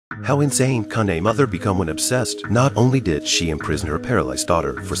How insane can a mother become when obsessed? Not only did she imprison her paralyzed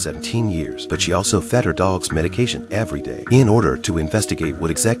daughter for 17 years, but she also fed her dog's medication every day. In order to investigate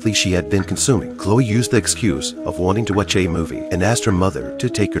what exactly she had been consuming, Chloe used the excuse of wanting to watch a movie and asked her mother to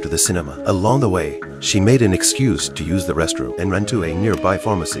take her to the cinema. Along the way, she made an excuse to use the restroom and ran to a nearby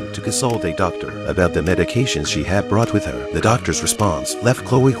pharmacy to consult a doctor about the medications she had brought with her. The doctor's response left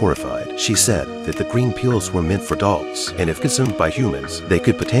Chloe horrified. She said that the green pills were meant for dogs, and if consumed by humans, they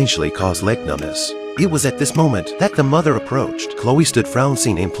could potentially cause leg numbness. It was at this moment that the mother approached. Chloe stood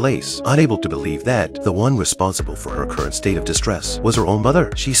frozen in place, unable to believe that the one responsible for her current state of distress was her own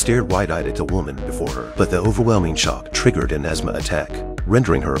mother. She stared wide-eyed at the woman before her, but the overwhelming shock triggered an asthma attack,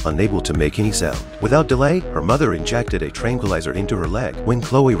 rendering her unable to make any sound. Without delay, her mother injected a tranquilizer into her leg. When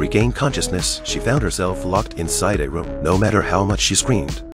Chloe regained consciousness, she found herself locked inside a room. No matter how much she screamed,